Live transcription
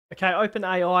Okay,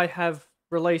 OpenAI have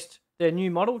released their new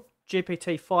model,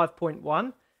 GPT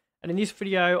 5.1, and in this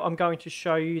video, I'm going to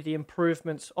show you the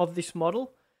improvements of this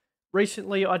model.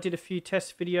 Recently, I did a few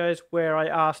test videos where I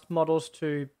asked models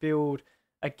to build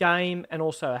a game and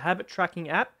also a habit tracking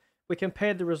app. We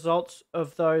compared the results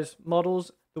of those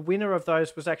models. The winner of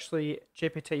those was actually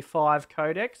GPT-5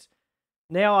 Codex.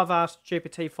 Now I've asked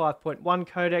GPT 5.1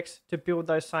 Codex to build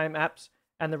those same apps,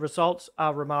 and the results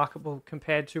are remarkable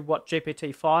compared to what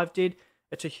GPT-5 did.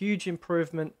 It's a huge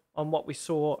improvement on what we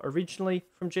saw originally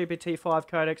from GPT-5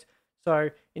 Codex. So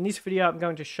in this video, I'm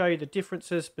going to show you the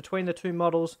differences between the two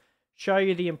models, show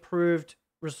you the improved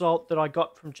result that I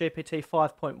got from GPT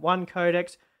 5.1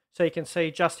 Codex, so you can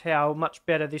see just how much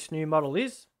better this new model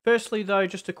is. Firstly though,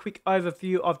 just a quick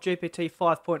overview of GPT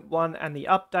 5.1 and the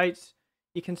updates.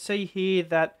 You can see here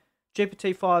that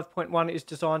GPT 5.1 is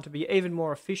designed to be even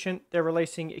more efficient. They're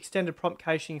releasing extended prompt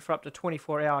caching for up to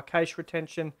 24-hour cache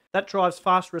retention. That drives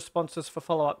fast responses for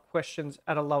follow-up questions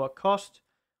at a lower cost.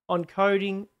 On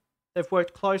coding, they've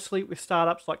worked closely with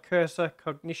startups like Cursor,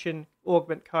 Cognition,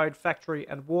 Augment Code, Factory,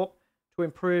 and Warp to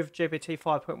improve GPT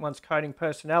 5.1's coding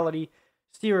personality,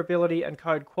 steerability, and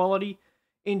code quality.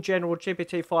 In general,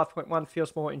 GPT 5.1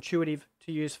 feels more intuitive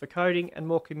to use for coding and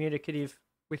more communicative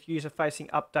with user-facing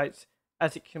updates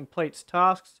as it completes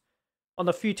tasks. On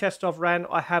the few tests I've ran,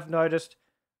 I have noticed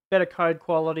better code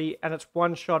quality, and it's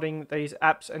one-shotting these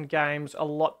apps and games a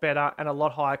lot better and a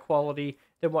lot higher quality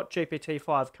than what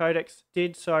GPT-5 Codex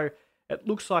did. So it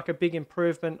looks like a big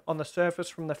improvement on the surface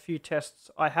from the few tests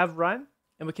I have run.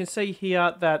 And we can see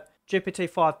here that GPT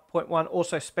 5.1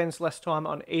 also spends less time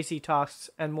on easy tasks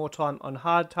and more time on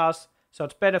hard tasks. So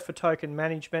it's better for token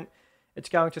management. It's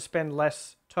going to spend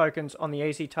less tokens on the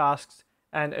easy tasks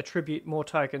and attribute more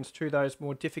tokens to those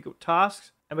more difficult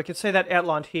tasks. And we can see that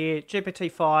outlined here.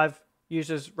 GPT-5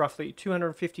 uses roughly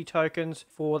 250 tokens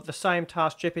for the same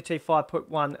task. GPT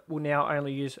 5.1 will now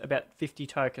only use about 50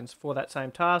 tokens for that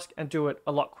same task and do it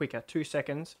a lot quicker, 2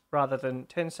 seconds rather than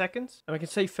 10 seconds. And we can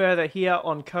see further here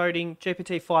on coding,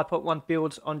 GPT 5.1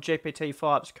 builds on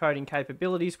GPT-5's coding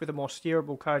capabilities with a more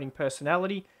steerable coding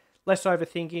personality, less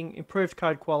overthinking, improved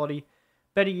code quality,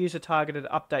 better user-targeted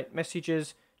update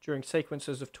messages during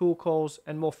sequences of tool calls,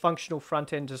 and more functional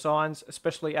front-end designs,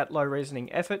 especially at low reasoning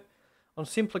effort. On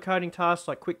simpler coding tasks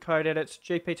like quick code edits,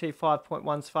 GPT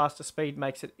 5.1's faster speed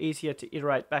makes it easier to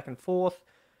iterate back and forth.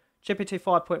 GPT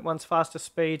 5.1's faster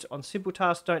speeds on simple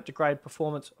tasks don't degrade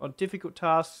performance on difficult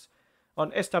tasks.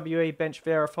 On SWE Bench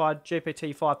Verified,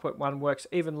 GPT 5.1 works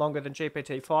even longer than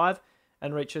GPT-5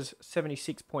 and reaches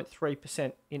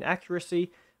 76.3% in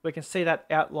accuracy. We can see that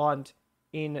outlined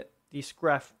in this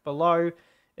graph below.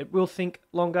 It will think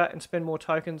longer and spend more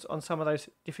tokens on some of those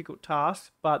difficult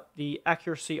tasks, but the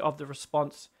accuracy of the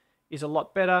response is a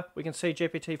lot better. We can see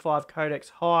GPT-5 Codex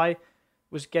High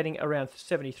was getting around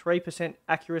 73%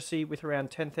 accuracy with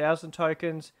around 10,000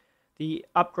 tokens. The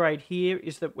upgrade here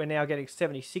is that we're now getting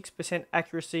 76%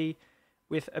 accuracy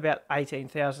with about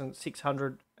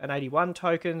 18,681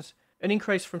 tokens. An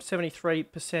increase from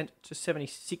 73% to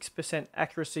 76%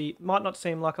 accuracy might not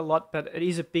seem like a lot, but it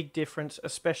is a big difference,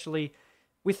 especially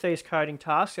with these coding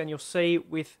tasks. And you'll see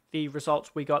with the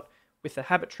results we got with the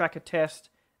habit tracker test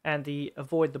and the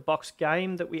avoid the box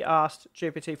game that we asked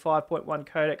GPT 5.1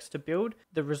 Codex to build,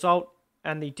 the result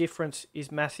and the difference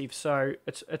is massive. So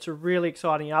it's a really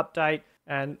exciting update,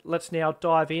 and let's now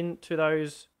dive into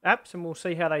those apps and we'll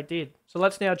see how they did. So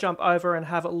let's now jump over and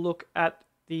have a look at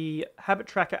the habit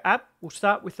tracker app. We'll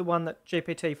start with the one that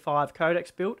GPT-5 Codex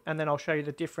built, and then I'll show you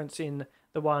the difference in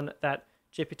the one that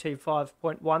GPT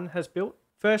 5.1 has built.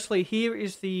 Firstly, here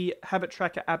is the habit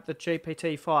tracker app that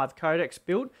GPT-5 Codex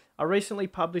built. I recently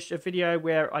published a video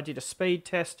where I did a speed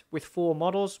test with 4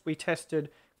 models. We tested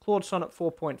Claude Sonnet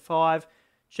 4.5,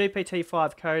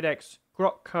 GPT-5 Codex,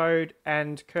 Grok Code,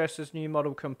 and Cursor's new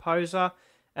model Composer,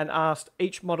 and asked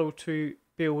each model to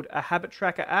build a habit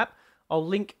tracker app. I'll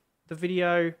link the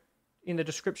video in the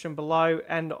description below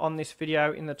and on this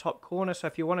video in the top corner. So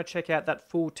if you want to check out that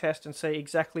full test and see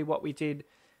exactly what we did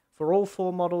for all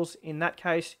 4 models, in that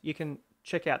case, you can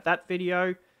check out that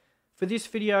video. For this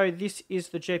video, this is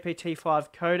the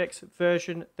GPT-5 Codex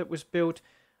version that was built.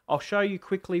 I'll show you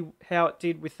quickly how it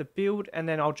did with the build, and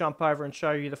then I'll jump over and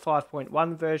show you the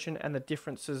 5.1 version and the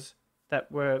differences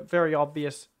that were very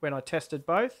obvious when I tested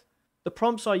both. The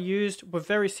prompts I used were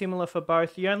very similar for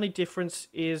both. The only difference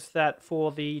is that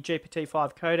for the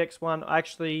GPT-5 Codex one, I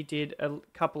actually did a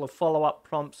couple of follow-up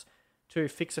prompts to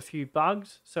fix a few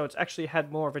bugs. So it's actually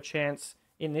had more of a chance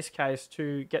in this case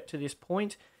to get to this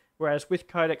point. Whereas with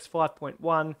Codex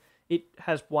 5.1, it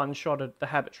has one-shotted the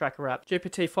habit tracker app.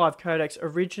 GPT-5 Codex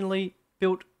originally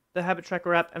built the habit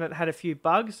tracker app and it had a few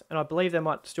bugs, and I believe there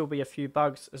might still be a few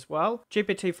bugs as well.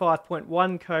 GPT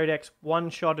 5.1 Codex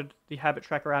one-shotted the habit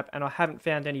tracker app, and I haven't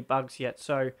found any bugs yet.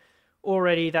 So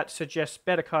already that suggests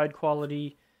better code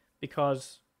quality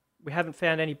because we haven't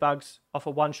found any bugs off a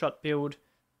one-shot build.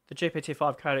 The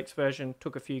GPT-5 Codex version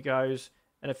took a few goes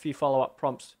and a few follow-up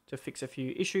prompts to fix a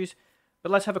few issues.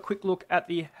 But let's have a quick look at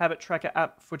the habit tracker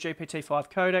app for GPT-5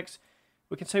 Codex.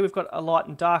 We can see we've got a light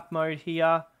and dark mode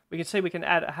here. We can see we can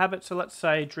add a habit. So let's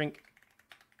say drink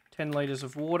 10 litres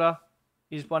of water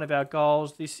is one of our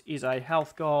goals. This is a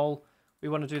health goal. We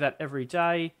want to do that every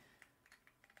day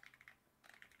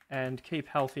and keep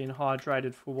healthy and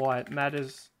hydrated for why it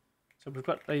matters. So we've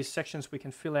got these sections we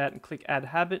can fill out and click add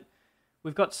habit.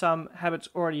 We've got some habits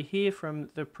already here from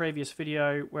the previous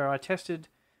video where I tested.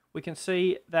 We can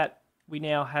see that we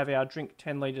now have our drink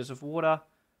 10 litres of water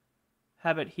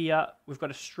habit here. We've got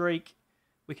a streak.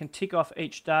 We can tick off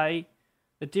each day.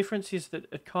 The difference is that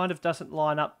it kind of doesn't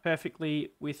line up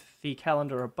perfectly with the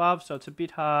calendar above, so it's a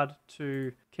bit hard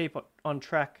to keep on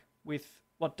track with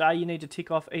what day you need to tick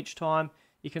off each time.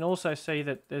 You can also see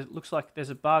that it looks like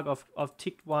there's a bug. I've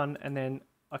ticked one and then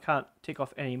I can't tick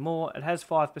off any more. It has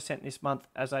 5% this month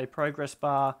as a progress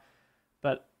bar,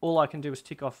 but all I can do is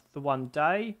tick off the one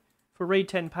day. For read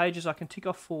 10 pages, I can tick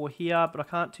off 4 here, but I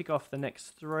can't tick off the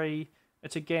next 3.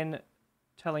 It's again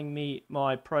telling me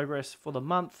my progress for the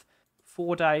month.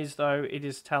 4 days, though, it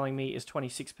is telling me is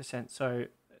 26%. So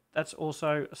that's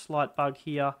also a slight bug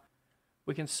here.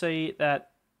 We can see that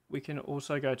we can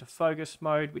also go to focus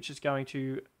mode, which is going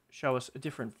to show us a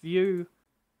different view.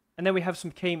 And then we have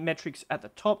some key metrics at the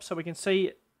top. So we can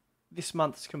see this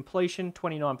month's completion,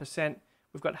 29%.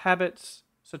 We've got habits,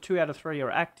 so 2 out of 3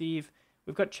 are active.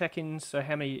 We've got check-ins, so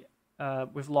how many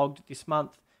we've logged this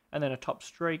month, and then a top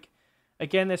streak.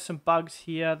 Again, there's some bugs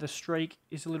here. The streak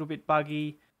is a little bit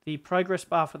buggy. The progress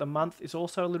bar for the month is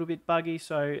also a little bit buggy,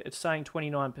 so it's saying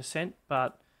 29%,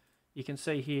 but you can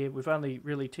see here we've only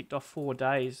really ticked off 4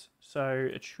 days, so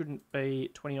it shouldn't be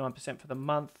 29% for the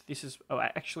month. This is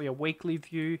actually a weekly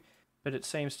view, but it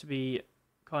seems to be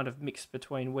kind of mixed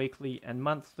between weekly and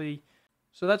monthly.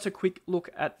 So that's a quick look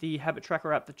at the habit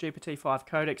tracker app that GPT-5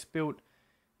 Codex built.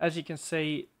 As you can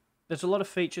see, there's a lot of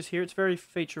features here. It's very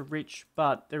feature rich,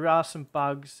 but there are some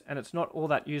bugs, and it's not all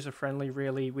that user friendly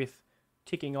really with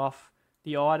ticking off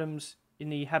the items in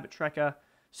the habit tracker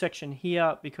section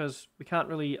here, because we can't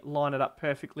really line it up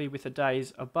perfectly with the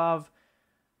days above.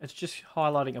 It's just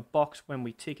highlighting a box when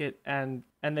we tick it, and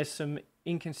there's some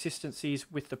inconsistencies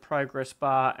with the progress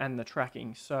bar and the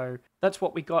tracking. So that's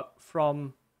what we got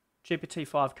from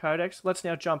GPT-5 Codex. Let's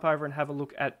now jump over and have a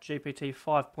look at GPT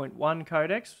 5.1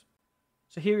 Codex.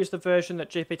 So here is the version that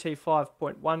GPT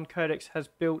 5.1 Codex has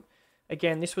built.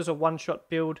 Again, this was a one-shot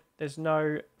build. There's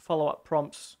no follow-up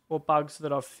prompts or bugs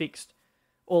that I've fixed.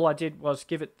 All I did was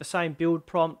give it the same build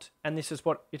prompt, and this is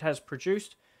what it has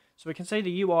produced. So we can see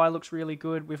the UI looks really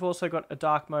good. We've also got a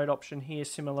dark mode option here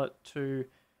similar to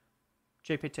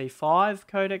GPT-5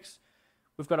 Codex.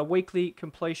 We've got a weekly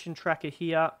completion tracker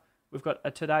here. We've got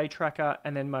a today tracker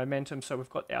and then momentum. So we've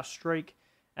got our streak,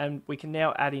 and we can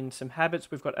now add in some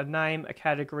habits. We've got a name, a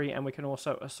category, and we can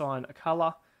also assign a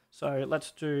color. So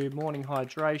let's do morning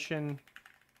hydration.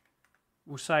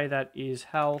 We'll say that is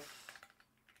health.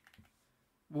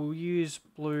 We'll use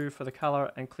blue for the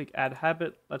color and click add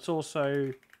habit. Let's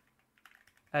also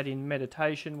add in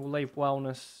meditation. We'll leave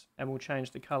wellness and we'll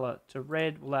change the color to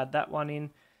red. We'll add that one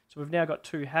in. So we've now got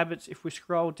 2 habits. If we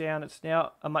scroll down, it's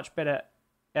now a much better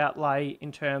outlay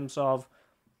in terms of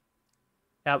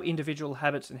our individual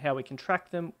habits and how we can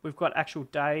track them. We've got actual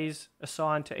days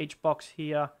assigned to each box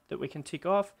here that we can tick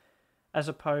off, as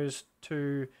opposed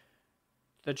to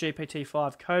the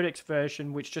GPT-5 Codex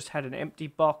version, which just had an empty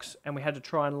box and we had to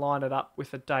try and line it up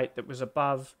with a date that was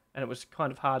above, and it was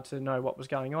kind of hard to know what was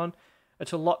going on.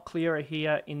 It's a lot clearer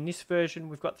here in this version.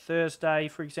 We've got Thursday,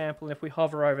 for example, and if we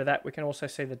hover over that, we can also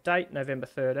see the date, November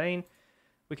 13.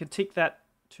 We can tick that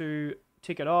to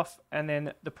tick it off, and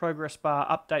then the progress bar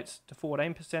updates to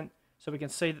 14%, so we can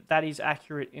see that that is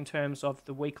accurate in terms of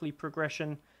the weekly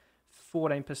progression.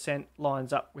 14%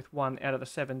 lines up with 1 out of the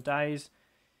 7 days.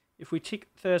 If we tick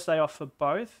Thursday off for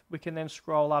both, we can then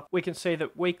scroll up. We can see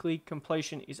that weekly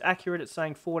completion is accurate. It's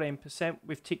saying 14%.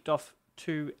 We've ticked off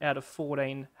 2 out of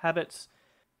 14 habits.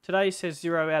 Today says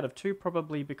 0 out of 2,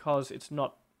 probably because it's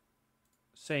not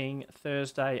seeing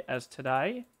Thursday as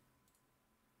today.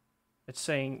 It's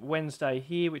seeing Wednesday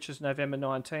here, which is November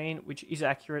 19, which is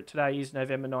accurate. Today is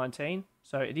November 19.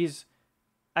 So it is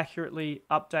accurately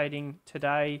updating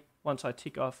today once I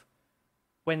tick off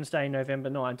Wednesday, November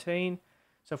 19.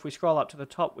 So if we scroll up to the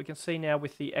top, we can see now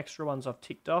with the extra ones I've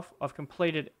ticked off, I've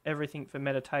completed everything for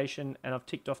meditation, and I've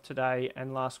ticked off today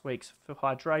and last week's for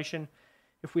hydration.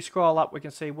 If we scroll up, we can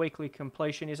see weekly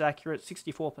completion is accurate,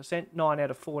 64%, 9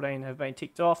 out of 14 have been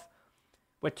ticked off.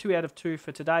 We're 2 out of 2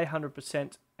 for today,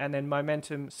 100%, and then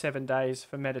momentum, 7 days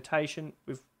for meditation.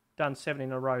 We've done 7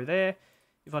 in a row there.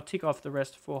 If I tick off the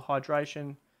rest for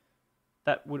hydration,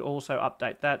 that would also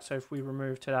update that. So if we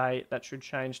remove today, that should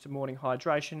change to morning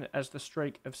hydration as the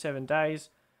streak of 7 days.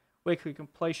 Weekly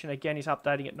completion again is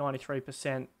updating at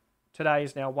 93%. Today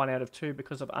is now 1 out of 2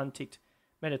 because I've unticked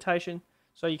meditation.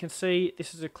 So you can see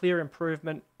this is a clear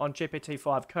improvement on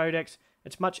GPT-5 Codex.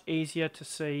 It's much easier to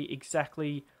see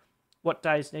exactly what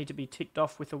days need to be ticked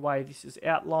off with the way this is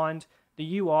outlined.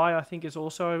 The UI, I think, is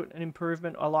also an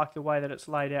improvement. I like the way that it's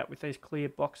laid out with these clear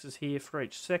boxes here for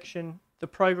each section. The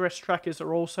progress trackers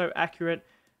are also accurate.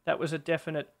 That was a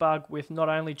definite bug with not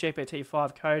only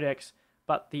GPT-5 Codex,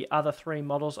 but the other 3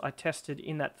 models I tested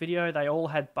in that video. They all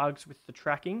had bugs with the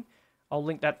tracking. I'll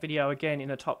link that video again in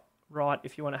the top right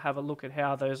if you want to have a look at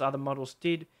how those other models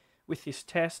did with this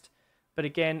test. But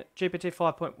again, GPT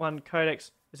 5.1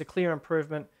 Codex is a clear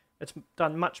improvement. It's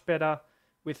done much better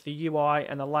with the UI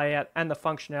and the layout and the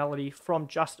functionality from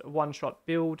just a one-shot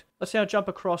build. Let's now jump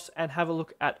across and have a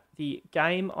look at the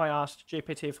game I asked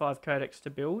GPT-5 Codex to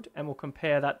build, and we'll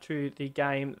compare that to the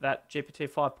game that GPT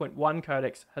 5.1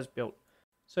 Codex has built.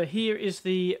 So here is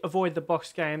the Avoid the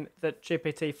Box game that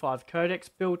GPT-5 Codex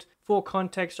built. For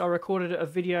context, I recorded a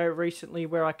video recently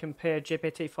where I compared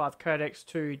GPT-5 Codex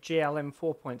to GLM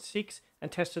 4.6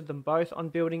 and tested them both on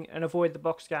building an Avoid the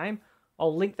Box game.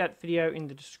 I'll link that video in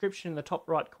the description in the top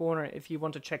right corner if you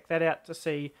want to check that out to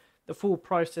see the full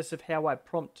process of how I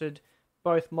prompted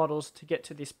both models to get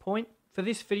to this point. For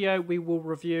this video, we will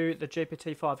review the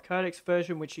GPT-5 Codex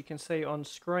version, which you can see on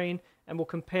screen, and we'll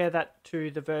compare that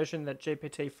to the version that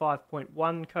GPT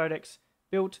 5.1 Codex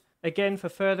built. Again, for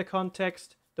further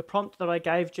context, the prompt that I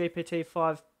gave GPT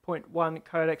 5.1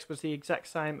 Codex was the exact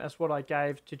same as what I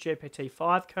gave to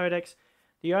GPT-5 Codex.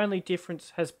 The only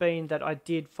difference has been that I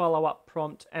did follow-up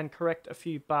prompt and correct a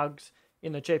few bugs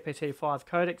in the GPT-5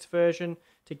 Codex version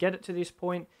to get it to this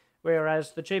point,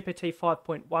 whereas the GPT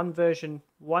 5.1 version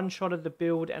one-shotted the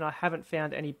build and I haven't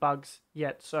found any bugs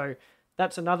yet. So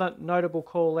that's another notable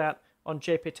call out on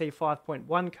GPT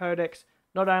 5.1 Codex.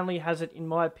 Not only has it, in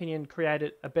my opinion,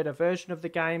 created a better version of the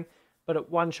game, but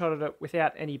it one-shotted it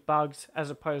without any bugs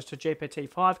as opposed to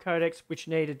GPT-5 Codex, which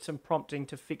needed some prompting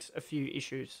to fix a few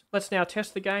issues. Let's now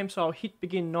test the game. So I'll hit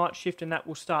begin night shift and that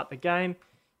will start the game.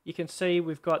 You can see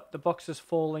we've got the boxes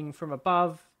falling from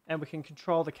above and we can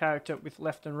control the character with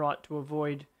left and right to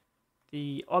avoid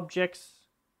the objects.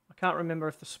 I can't remember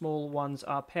if the small ones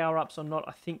are power-ups or not.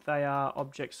 I think they are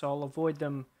objects, so I'll avoid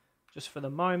them just for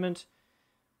the moment.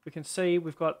 We can see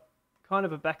we've got kind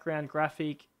of a background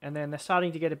graphic and then they're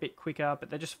starting to get a bit quicker, but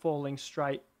they're just falling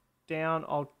straight down.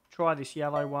 I'll try this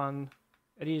yellow one.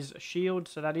 It is a shield,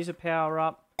 so that is a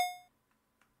power-up.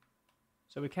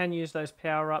 So we can use those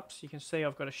power-ups. You can see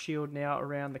I've got a shield now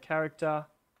around the character.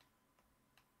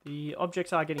 The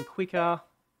objects are getting quicker,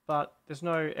 but there's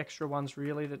no extra ones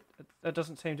really. That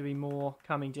doesn't seem to be more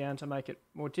coming down to make it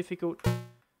more difficult.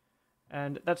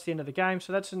 And that's the end of the game.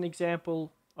 So that's an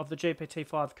example of the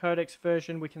GPT-5 Codex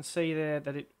version. We can see there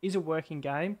that it is a working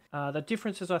game. The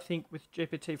differences, I think, with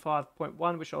GPT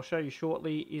 5.1, which I'll show you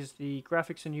shortly, is the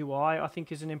graphics and UI, I think,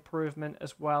 is an improvement,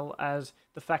 as well as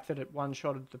the fact that it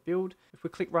one-shotted the build. If we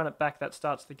click run it back, that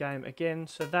starts the game again.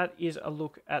 So that is a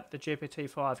look at the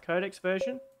GPT-5 Codex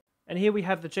version. And here we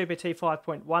have the GPT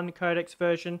 5.1 Codex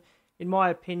version. In my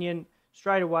opinion,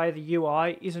 straight away, the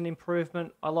UI is an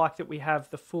improvement. I like that we have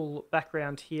the full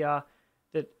background here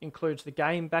that includes the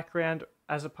game background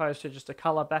as opposed to just a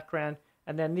color background.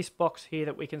 And then this box here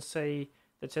that we can see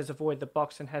that says avoid the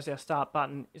box and has our start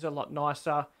button is a lot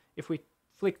nicer. If we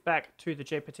flick back to the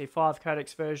GPT-5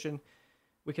 Codex version,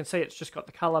 we can see it's just got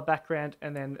the color background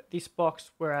and then this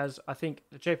box, whereas I think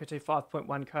the GPT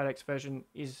 5.1 Codex version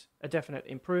is a definite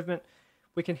improvement.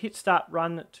 We can hit start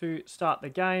run to start the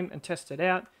game and test it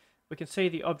out. We can see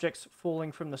the objects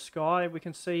falling from the sky. We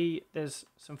can see there's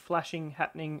some flashing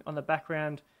happening on the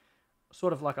background,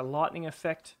 sort of like a lightning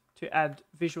effect to add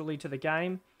visually to the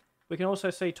game. We can also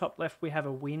see top left we have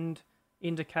a wind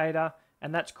indicator,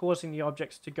 and that's causing the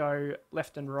objects to go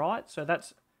left and right. So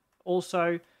that's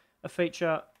also a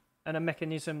feature and a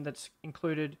mechanism that's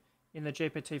included in the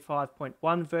GPT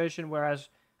 5.1 version, whereas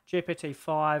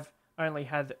GPT-5 only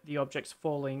had the objects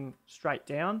falling straight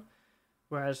down.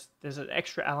 Whereas there's an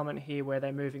extra element here where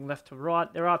they're moving left to right.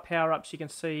 There are power-ups you can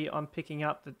see I'm picking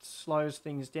up that slows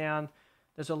things down.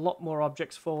 There's a lot more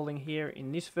objects falling here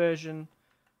in this version.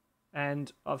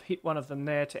 and I've hit one of them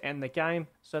there to end the game.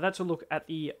 So that's a look at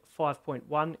the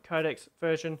 5.1 Codex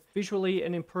version. Visually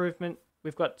an improvement.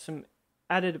 We've got some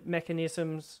added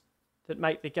mechanisms that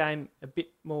make the game a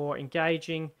bit more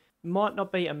engaging. Might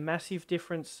not be a massive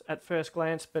difference at first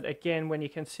glance, but again, when you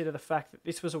consider the fact that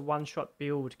this was a one-shot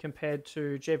build compared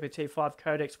to GPT-5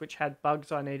 Codex, which had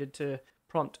bugs I needed to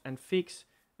prompt and fix,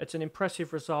 it's an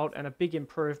impressive result and a big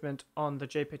improvement on the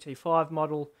GPT-5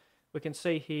 model. We can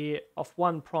see here, off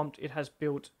one prompt, it has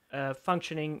built a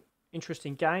functioning,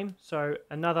 interesting game. So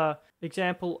another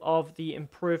example of the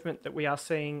improvement that we are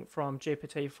seeing from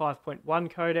GPT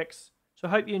 5.1 Codex. So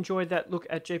I hope you enjoyed that look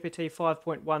at GPT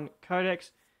 5.1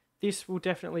 Codex. This will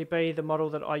definitely be the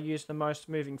model that I use the most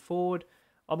moving forward.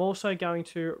 I'm also going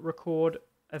to record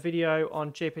a video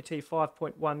on GPT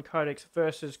 5.1 Codex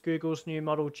versus Google's new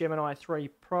model Gemini 3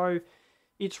 Pro.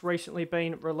 It's recently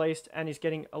been released and is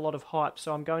getting a lot of hype,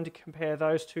 so I'm going to compare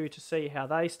those two to see how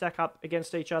they stack up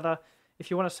against each other. If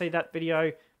you want to see that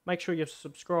video, make sure you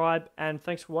subscribe, and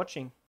thanks for watching.